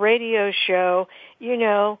speaker, radio show.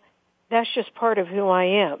 That's just part of who I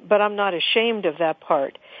am, but I'm not ashamed of that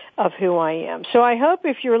part of who I am. So I hope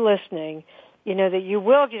if you're listening, that you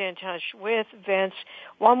will get in touch with Vince.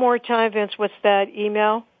 One more time, Vince, what's that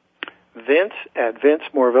email?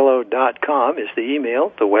 Vince@VinceMorvillo.com is the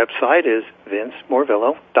email. The website is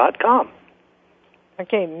VinceMorvillo.com.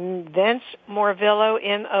 Okay, Vince Morvillo,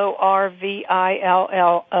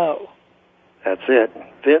 Morvillo. That's it.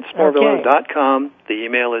 VinceMorvillo.com. The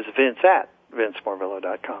email is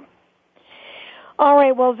Vince@VinceMorvillo.com. All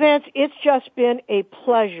right, well, Vince, it's just been a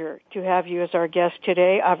pleasure to have you as our guest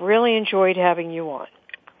today. I've really enjoyed having you on.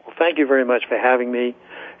 Well, thank you very much for having me,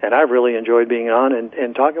 and I've really enjoyed being on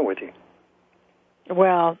and talking with you.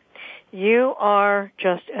 Well, you are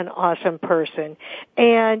just an awesome person.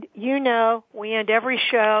 And we end every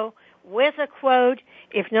show with a quote,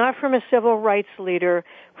 if not from a civil rights leader,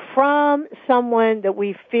 from someone that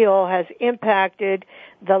we feel has impacted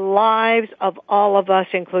the lives of all of us,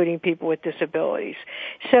 including people with disabilities.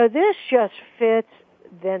 So this just fits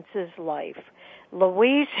Vince's life.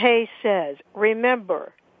 Louise Hay says,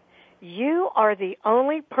 remember, you are the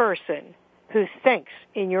only person who thinks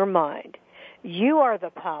in your mind. You are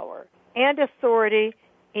the power and authority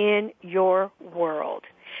in your world.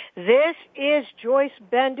 This is Joyce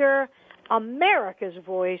Bender, America's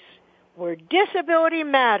Voice, where disability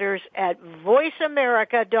matters, at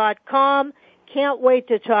voiceamerica.com. Can't wait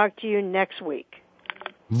to talk to you next week.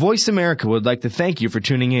 Voice America would like to thank you for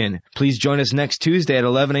tuning in. Please join us next Tuesday at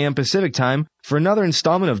 11 a.m. Pacific Time for another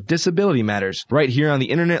installment of Disability Matters, right here on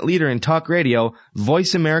the Internet leader in talk radio,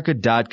 voiceamerica.com.